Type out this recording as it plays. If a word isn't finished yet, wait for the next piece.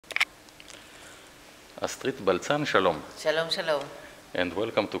Astrith Baltsan, shalom. Shalom, shalom. And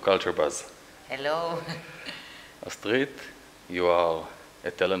welcome to CultureBuzz. Hello. Astrith, you are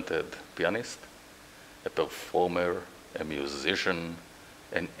a talented pianist, a performer, a musician,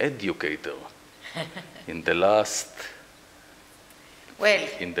 an educator. In the last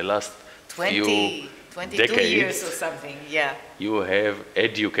 22 decades, years or something, yeah. You have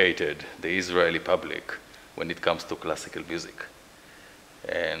educated the Israeli public when it comes to classical music.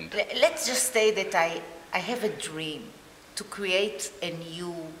 And let's just say that I have a dream to create a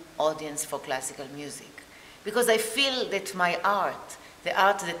new audience for classical music, because I feel that my art, the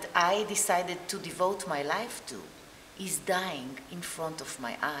art that I decided to devote my life to, is dying in front of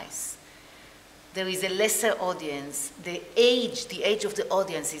my eyes. There is a lesser audience. The age of the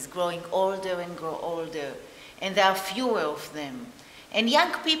audience is growing older and older, and there are fewer of them. And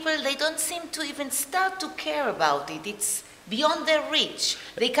young people, they don't seem to even start to care about it. It's beyond their reach.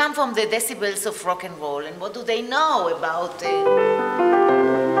 They come from the decibels of rock and roll, and what do they know about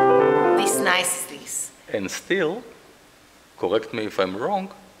these niceties? And still, correct me if I'm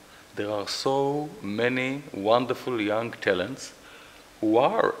wrong, there are so many wonderful young talents who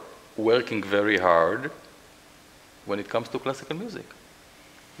are working very hard when it comes to classical music.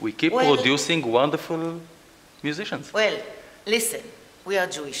 We keep producing wonderful musicians. Well, listen, we are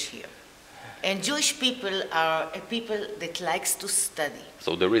Jewish here. And Jewish people are a people that likes to study.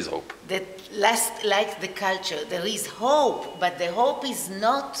 So there is hope. That like the culture. There is hope, but the hope is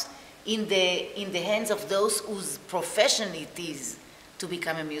not in the hands of those whose profession it is to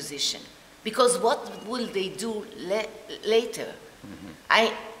become a musician. Because what will they do later?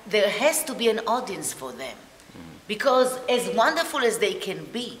 Mm-hmm. There has to be an audience for them. Mm-hmm. Because as wonderful as they can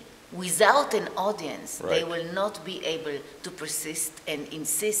be, without an audience, they will not be able to persist and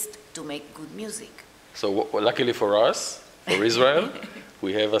insist to make good music. So luckily for us, for Israel,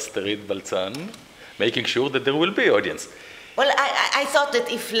 we have Astrith Baltsan making sure that there will be audience. Well, I thought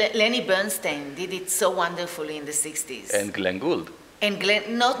that if Lenny Bernstein did it so wonderfully in the 60s. And Glenn Gould. And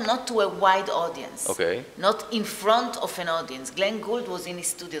Glenn, not to a wide audience. Okay. Not in front of an audience. Glenn Gould was in his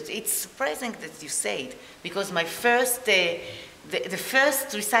studios. It's surprising that you say it, because my first... The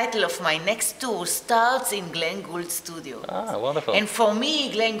first recital of my next tour starts in Glenn Gould's studio. Ah, wonderful. And for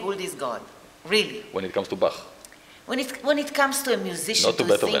me, Glenn Gould is God, really. When it comes to Bach? When it comes to a musician,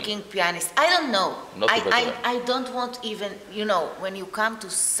 to a thinking pianist, I don't know. I don't want even, when you come to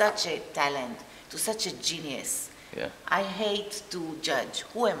such a talent, to such a genius, I hate to judge.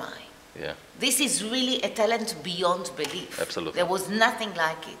 Who am I? Yeah. This is really a talent beyond belief. Absolutely. There was nothing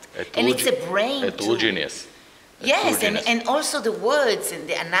like it. And it's a brain, a true genius. Yes, and also the words and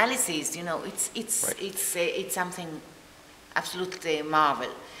the analysis, it's something absolutely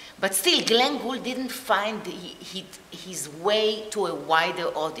marvel. But still, Glenn Gould didn't find his way to a wider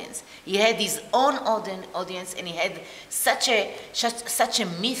audience. He had his own audience, and he had such a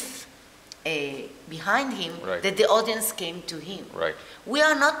myth behind him that the audience came to him. Right. We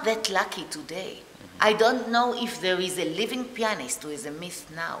are not that lucky today. Mm-hmm. I don't know if there is a living pianist who is a myth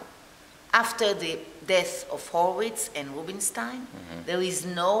now. After the death of Horowitz and Rubinstein, there is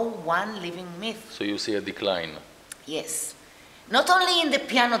no one living myth. So you see a decline? Yes. Not only in the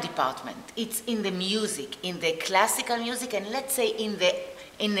piano department, it's in the music, in the classical music, and let's say in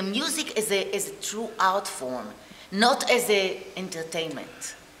the music as a true art form, not as an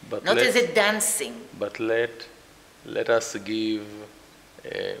entertainment, not as a dancing. But let us give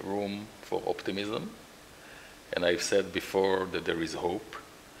room for optimism. And I've said before that there is hope.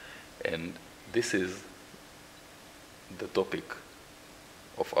 And this is the topic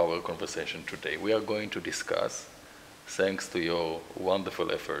of our conversation today. We are going to discuss, thanks to your wonderful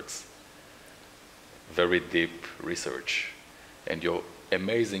efforts, very deep research, and your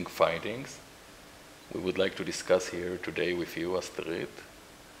amazing findings, we would like to discuss here today with you, Astrith,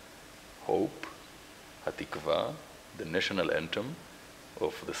 Hope, HaTikva, the national anthem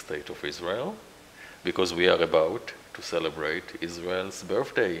of the State of Israel, because we are about to celebrate Israel's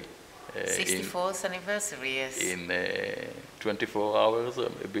birthday. 64th anniversary, yes. In 24 hours, a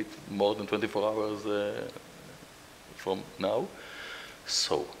bit more than 24 hours from now.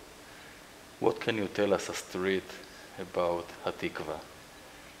 So, what can you tell us, Astrith, about HaTikva?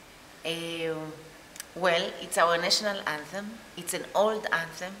 Well, it's our national anthem. It's an old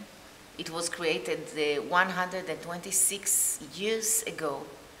anthem. It was created 126 years ago.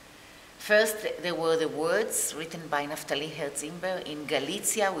 First, there were the words written by Naftali Hertzimber in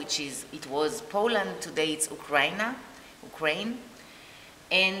Galicia, it was Poland, today it's Ukraine.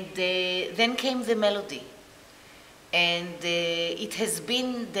 And then came the melody. And it has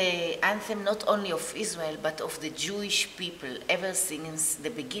been the anthem not only of Israel, but of the Jewish people ever since the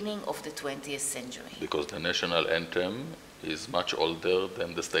beginning of the 20th century. Because the national anthem is much older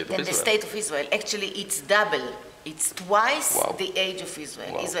than the State of Israel. The State of Israel. Actually, it's double. It's twice Wow. the age of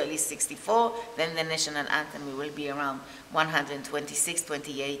Israel. Wow. Israel is 64, then the national anthem will be around 126,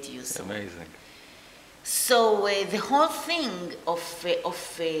 28 years old. Amazing. So the whole thing of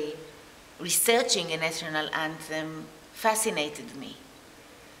researching a national anthem fascinated me,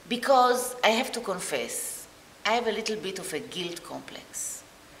 because I have to confess, I have a little bit of a guilt complex.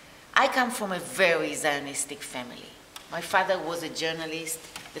 I come from a very Zionistic family. My father was a journalist.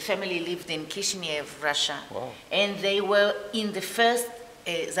 The family lived in Kishinev, Russia. Wow. And they were in the first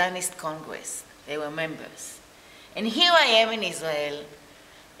Zionist Congress. They were members. And here I am in Israel,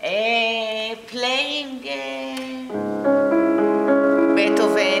 playing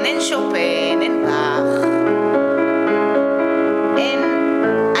Beethoven and Chopin and Bach.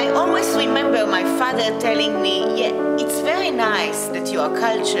 And I always remember my father telling me, yeah, it's very nice that you are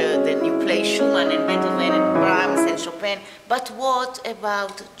cultured and you play Schumann and Beethoven and Brahms and Chopin, but what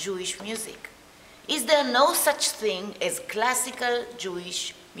about Jewish music? Is there no such thing as classical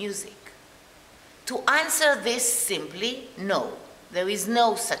Jewish music? To answer this simply, no. There is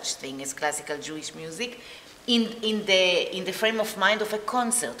no such thing as classical Jewish music in the frame of mind of a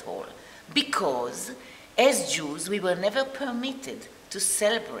concert hall, because as Jews we were never permitted to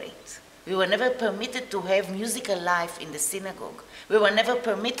celebrate. We were never permitted to have musical life in the synagogue. We were never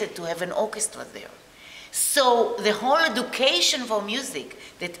permitted to have an orchestra there. So the whole education for music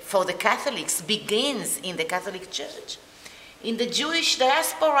that for the Catholics begins in the Catholic Church. In the Jewish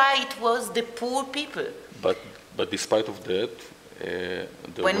diaspora it was the poor people. But despite of that,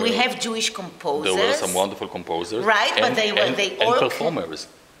 when we have Jewish composers, there were some wonderful composers, right? And, but they all performers,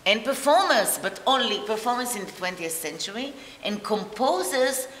 and performers, but only performers in the 20th century, and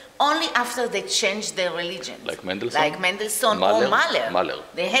composers only after they changed their religion, like Mendelssohn, or Mahler.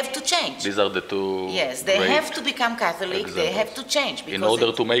 They have to change. These are the two. Yes, they have to become Catholic. Examples. They have to change in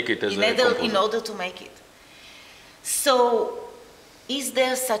order to make it as a composer. In order to make it. So, is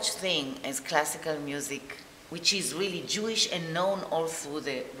there such thing as classical music, which is really Jewish and known all through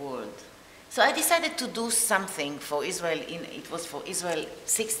the world? So I decided to do something for Israel. It was for Israel's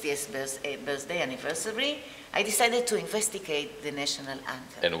 60th birthday anniversary. I decided to investigate the national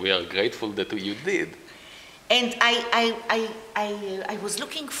anthem. And we are grateful that you did. And I was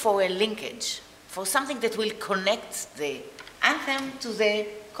looking for a linkage, for something that will connect the anthem to the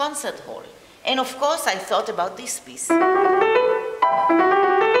concert hall. And of course, I thought about this piece, which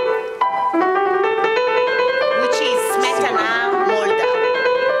is Smetana Moldau.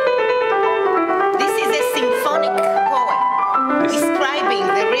 This is a symphonic poem describing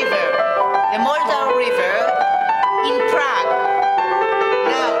the river, the Moldau River in Prague.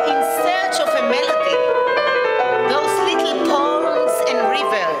 Now, in search of a melody, those little ponds and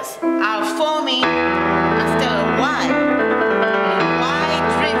rivers are forming after a while.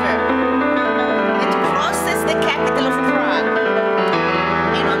 The capital of Prague,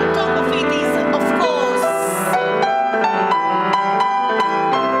 and on top of it is, of course,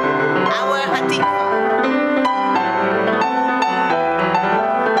 our HaTikva.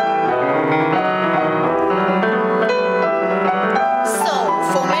 So,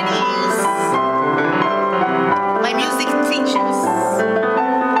 for many years, my music teachers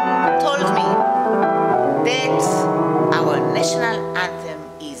told me that our national anthem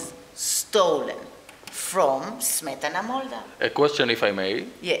is stolen from Smetana Moldau. A question, if I may.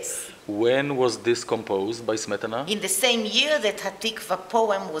 Yes. When was this composed by Smetana? In the same year that HaTikva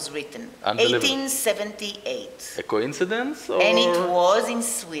poem was written, 1878. A coincidence? Or? And it was in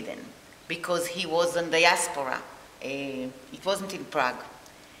Sweden, because he was in diaspora. It wasn't in Prague.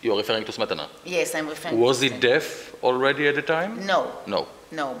 You are referring to Smetana? Yes, I'm referring was to he deaf already at the time? No. No.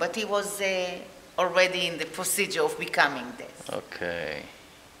 No, but he was already in the procedure of becoming deaf. Okay.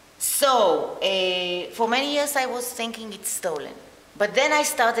 So, for many years I was thinking it's stolen. But then I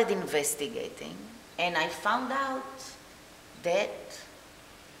started investigating, and I found out that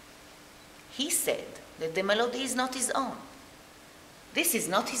he said that the melody is not his own. This is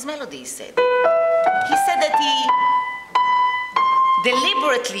not his melody, he said. He said that he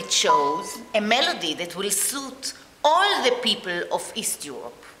deliberately chose a melody that will suit all the people of East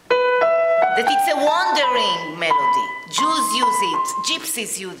Europe. That it's a wandering melody. Jews use it,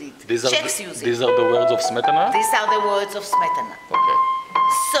 Gypsies use it, Czechs use it. These are the words of Smetana? These are the words of Smetana. Okay.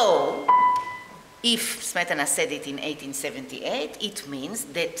 So, if Smetana said it in 1878, it means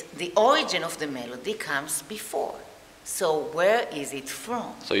that the origin of the melody comes before. So, where is it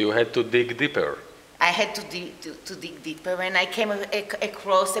from? So you had to dig deeper. I had to dig deeper, and I came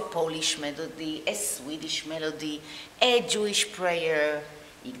across a Polish melody, a Swedish melody, a Jewish prayer.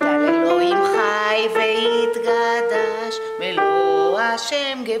 יגדל אלוהים חי ויתגדש, מלוא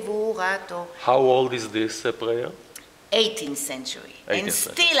השם גבורתו. How old is this prayer? 18th century. And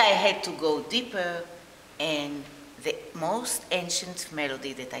still I had to go deeper, and the most ancient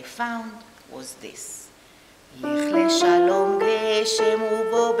melody that I found was this. לך לשלום גשם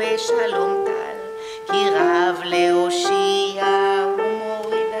ובוא בשלום טל, כי רב להושיע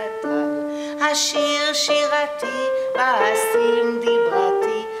ומוריד הטל. השיר שירתי ואשים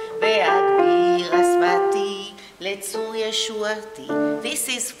דיברתי, ואגביר השפתי לצור ישועתי. This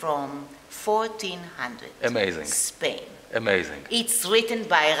is from 1400. Amazing. Spain. Amazing. It's written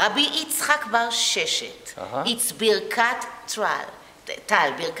by Rabbi Yitzchak Bar Sheshet. It's Birkat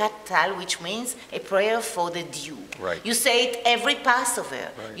Tal, Birkat Tal, which means a prayer for the dew. Right. You say it every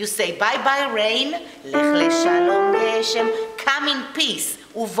Passover. Right. You say, bye-bye rain, lech leshalom geshem, come in peace,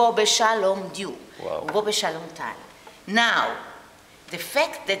 uvo beshalom dew, wow. uvo beshalom tal. Now, the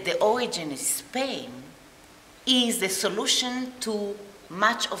fact that the origin is Spain is the solution to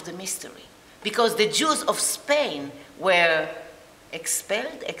much of the mystery. Because the Jews of Spain were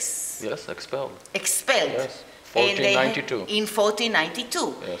expelled? Yes, expelled. Expelled. Yes. 1492. In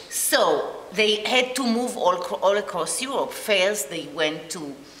 1492. Yes. So they had to move all across Europe. First they went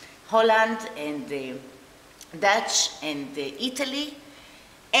to Holland and the Dutch and the Italy.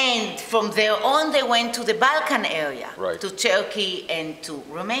 And from there on they went to the Balkan area, right. to Turkey and to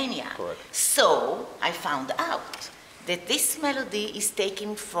Romania. Correct. So I found out that this melody is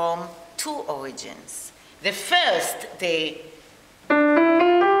taken from two origins. The first, the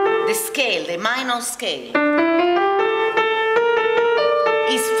scale, the minor scale,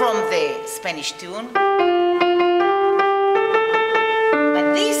 is from the Spanish tune.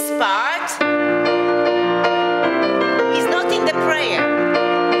 But this part is not in the prayer.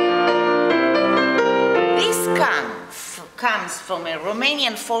 This comes from a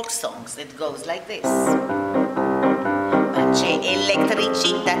Romanian folk song that goes like this. Pace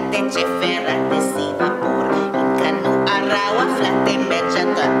electricitate ce ferrate si vapor, încă nu arau aflate, mergea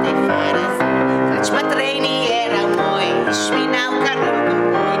toate fără zi. Căci bătrânii erau moi, își minau carul cu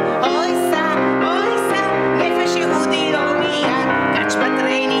boi. Oisa, nefeși și hudii omia, căci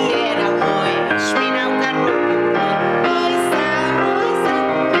bătrânii erau moi, își minau carul cu boi. Oisa,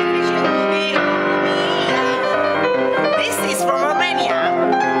 nefeși și hudii omia. This is from Romania.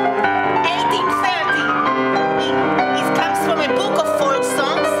 1830. It comes from a book of folk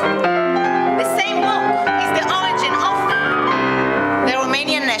songs. The same book is the origin of the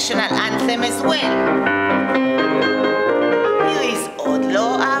Romanian national anthem as well. Here is Od lo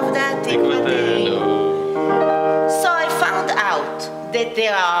avda tikvatenu. So I found out that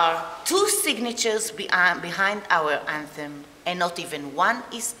there are two signatures behind our anthem, and not even one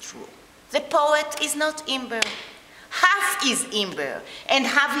is true. The poet is not Imber. Half is Imber, and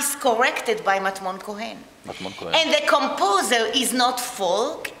half is corrected by Matmon Cohen. And the composer is not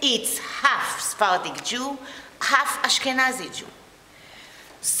folk, it's half Sephardic Jew, half Ashkenazi Jew.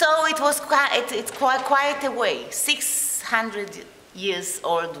 So it's quite a way, 600 years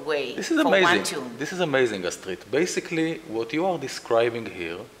old way. This is for amazing. One tune. This is amazing, Astrith. Basically, what you are describing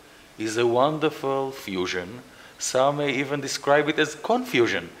here is a wonderful fusion. Some may even describe it as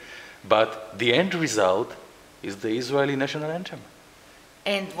confusion. But the end result is the Israeli national anthem.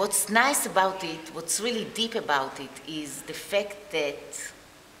 And what's nice about it, what's really deep about it, is the fact that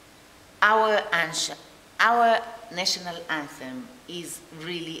our national anthem is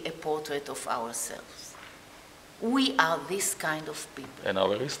really a portrait of ourselves. We are this kind of people. And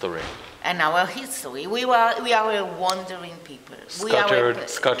our history. And our history. We are a wandering people.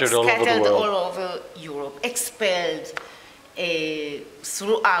 Scattered all over the world. All over Europe, expelled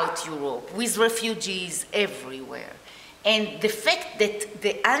throughout Europe, with refugees everywhere. And the fact that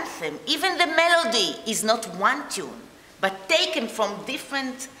the anthem, even the melody, is not one tune, but taken from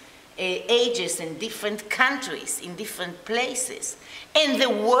different ages and different countries, in different places. And the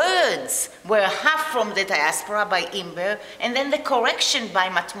words were half from the diaspora by Imber, and then the correction by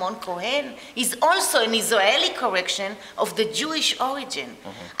Matmon Cohen is also an Israeli correction of the Jewish origin.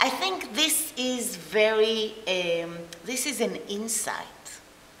 I think this is this is an insight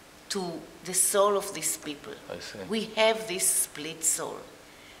to the soul of these people. I see. We have this split soul.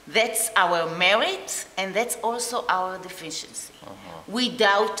 That's our merit, and that's also our deficiency. We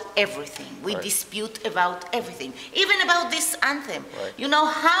doubt everything. We dispute about everything, even about this anthem. You know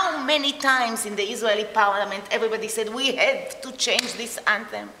how many times in the Israeli parliament everybody said we had to change this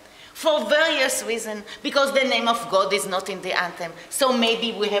anthem? for various reasons, because the name of God is not in the anthem. So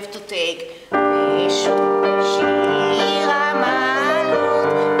maybe we have to take this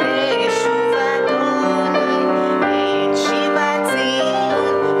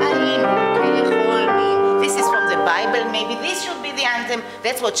is from the Bible. Maybe this should be the anthem.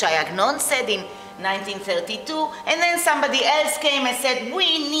 That's what Shai Agnon said in 1932, and then somebody else came and said,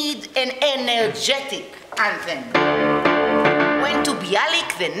 we need an energetic anthem. Went to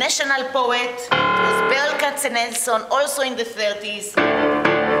Bialik, the national poet, it was Berl Katzenelson, also in the 30s,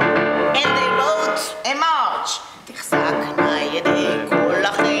 and they wrote a march. תחזקנה ידי כל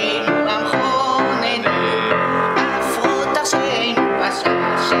אחינו במכוננו, עפרות ארשנו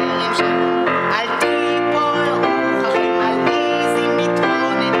בשערים שלנו, אל תיפול רוחכם, אל תזים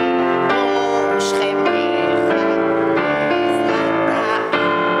מתרוננו, ראשכם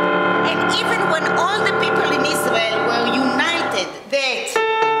And even when all the people in Israel were united that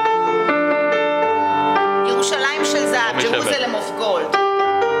ירושלים של זהב, Jerusalem of gold,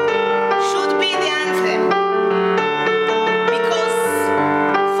 should be the anthem. Because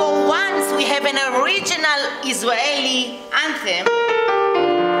for once we have an original Israeli anthem.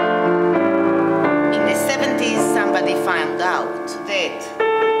 In the 70s somebody found out that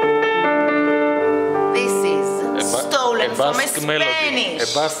this is stolen from a Spanish A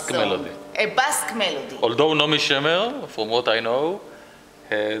Basque song. melody. A Basque melody. Although Nomi Shemer, from what I know,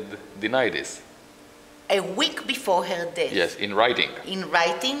 had denied this. A week before her death. Yes, in writing. In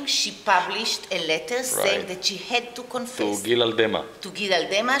writing, she published a letter saying that she had to confess. To Gil Aldema. To Gil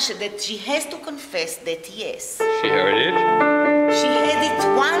Aldema, that she has to confess that yes. She heard it. She heard it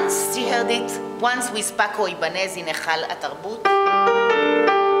once. She heard it once with Paco Ibanez in Echal Atarbut.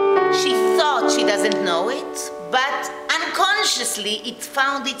 She thought she doesn't know it, but unconsciously it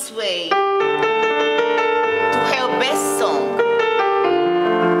found its way to her best song.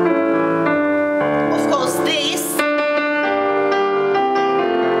 Of course, this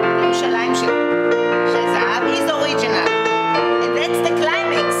Yerushalayim Shel Zahav is original, and that's the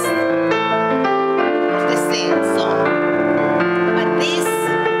climax of the song. But this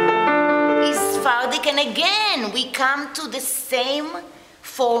is Sephardic, and again we come to the same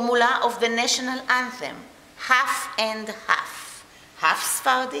formula of the national anthem, half and half. Half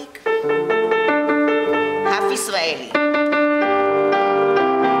Sephardic, half Israeli.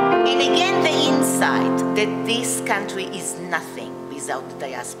 And again the insight that this country is nothing without the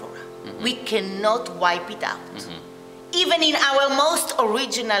diaspora. Mm-hmm. We cannot wipe it out. Mm-hmm. Even in our most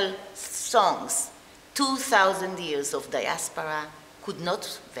original songs, 2,000 years of diaspora could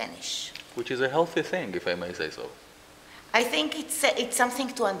not vanish. Which is a healthy thing, if I may say so. I think it's something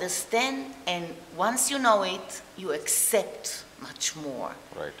to understand, and once you know it, you accept much more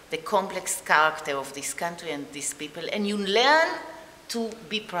the complex character of this country and these people, and you learn to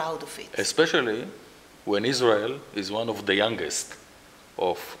be proud of it. Especially when Israel is one of the youngest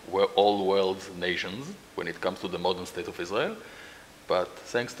of all world nations when it comes to the modern state of Israel. But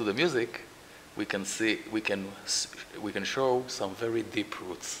thanks to the music, we can show some very deep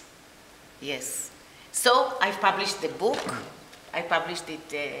roots. Yes. So I've published the book. I published it,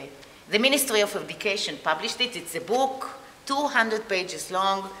 the Ministry of Education published it. It's a book, 200 pages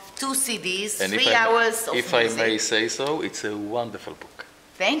long, 2 CDs, and 3 hours of music. If I may say so, it's a wonderful book.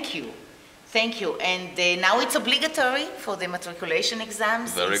 Thank you. Thank you. And now it's obligatory for the matriculation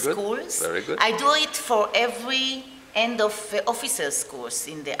exams in schools. Very good. I do it for every end of officers course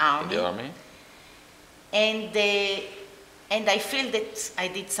in the army. In the army. And I feel that I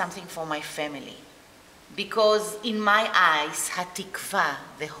did something for my family. Because in my eyes, HaTikva,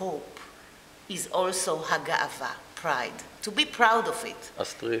 the hope, is also Haga'ava, pride. To be proud of it.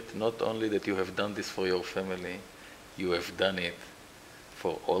 Astrith, not only that you have done this for your family, you have done it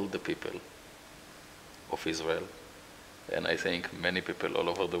for all the people of Israel. And I think many people all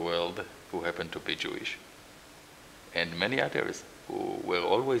over the world who happen to be Jewish. And many others who were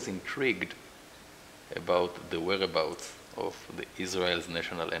always intrigued about the whereabouts of Israel's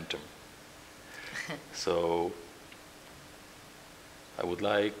national anthem. So I would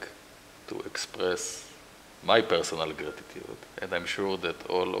like to express my personal gratitude, and I'm sure that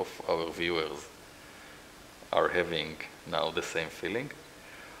all of our viewers are having now the same feeling.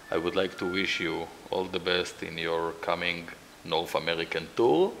 I would like to wish you all the best in your coming North American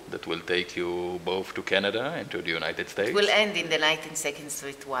tour that will take you both to Canada and to the United States. It will end in the 92nd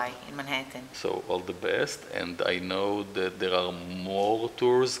Street Y in Manhattan. So all the best, and I know that there are more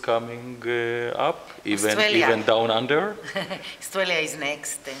tours coming up, even down under. Australia is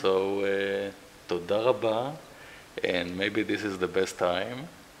next. So toda rabba, and maybe this is the best time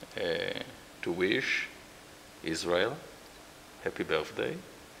to wish Israel happy birthday,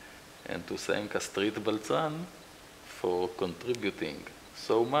 and to thank Astrith Baltsan for contributing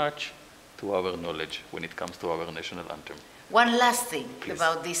so much to our knowledge when it comes to our national anthem. One last thing Please.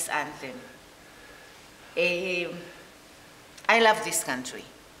 about this anthem. I love this country.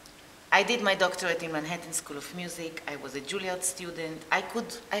 I did my doctorate in Manhattan School of Music. I was a Juilliard student. I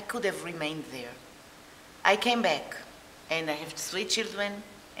could have remained there. I came back, and I have 3 children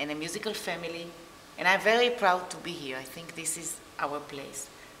and a musical family, and I'm very proud to be here. I think this is our place.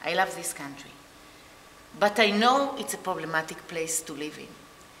 I love this country. But I know it's a problematic place to live in.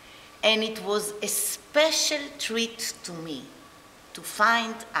 And it was a special treat to me to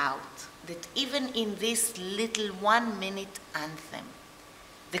find out that even in this little 1-minute anthem,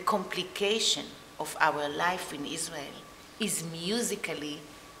 the complication of our life in Israel is musically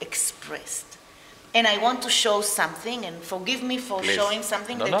expressed. And I want to show something, and forgive me for Please. showing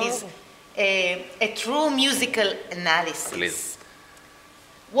something No, that no. is a true musical analysis. Please.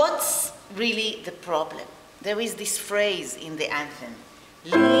 What's really the problem? There is this phrase in the anthem,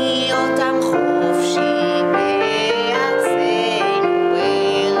 להיות עם חופשי בארצנו,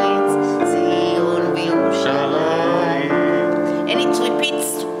 ארץ ציון וירושלים. And it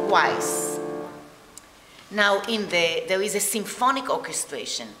repeats twice. Now there is a symphonic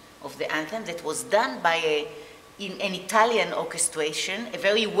orchestration of the anthem that was done by an Italian orchestration, a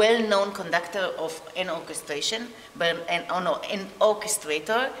very well-known conductor of an orchestration, an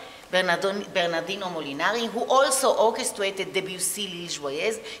orchestrator, Bernardino Molinari, who also orchestrated Debussy, L'Île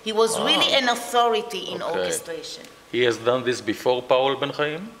Joyeuse. He was really an authority in orchestration. He has done this before Paul Ben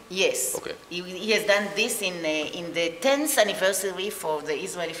Chaim? Yes. Okay. He has done this in the 10th anniversary for the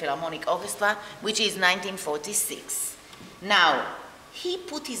Israeli Philharmonic Orchestra, which is 1946. Now, he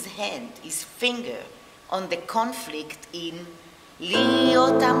put his hand, his finger, on the conflict in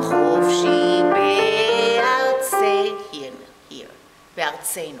להיות עם חופשי בארצנו, here,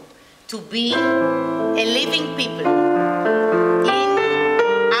 בארצנו, to be a living people in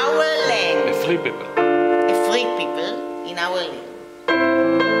our land. A free people. A free people in our land.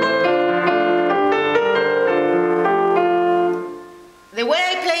 The way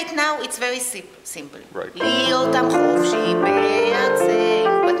I play it now, it's very simple. Right. להיות עם חופשי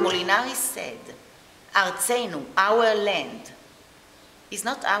בארצנו. But Molinari said, ארצנו, our land, is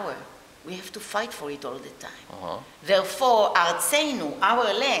not our. We have to fight for it all the time. Therefore, ארצנו,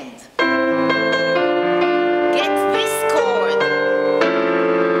 our land, get this chord,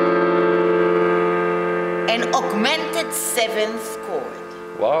 an augmented 7th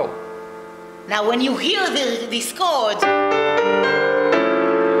chord. Wow. Now, when you hear this chord,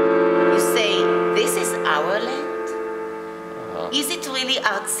 you say, this is our land? Is it really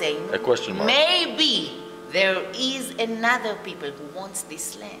ארצנו? A question mark. Maybe there is another people who wants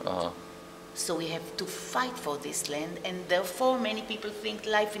this land. So we have to fight for this land, and therefore many people think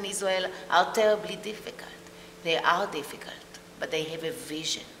life in Israel are terribly difficult. They are difficult, but they have a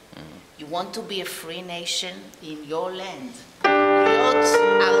vision. You want to be a free nation in your land. להיות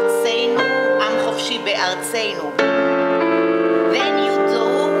ארצנו, עם חופשי בארצנו. Then you do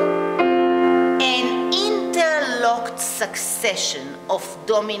an interlocked succession of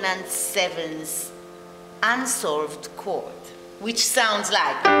dominant 7th unsolved chord, which sounds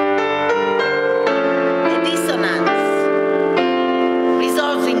like a dissonance,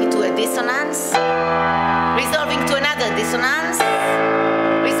 resolving to a dissonance, resolving to another dissonance,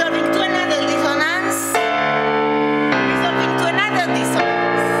 resolving to another dissonance, resolving to another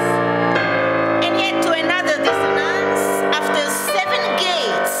dissonance, and yet to another dissonance. After 7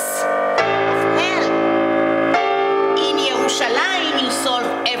 gates of hell, in Yerushalayim you solve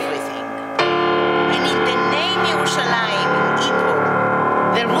everything. And in the name Yerushalayim in Hebrew,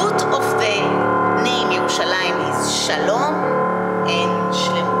 the root of the name Yerushalayim is Shalom and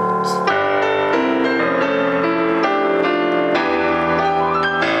Shlemut.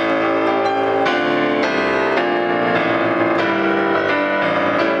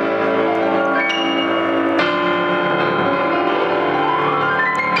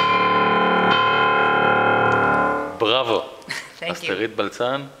 Bravo. Thank you. Astrith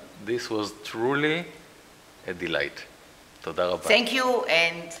Baltsan, this was truly a delight. תודה רבה. Thank you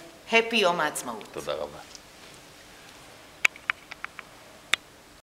and happy Yom HaAtzmaut. תודה רבה.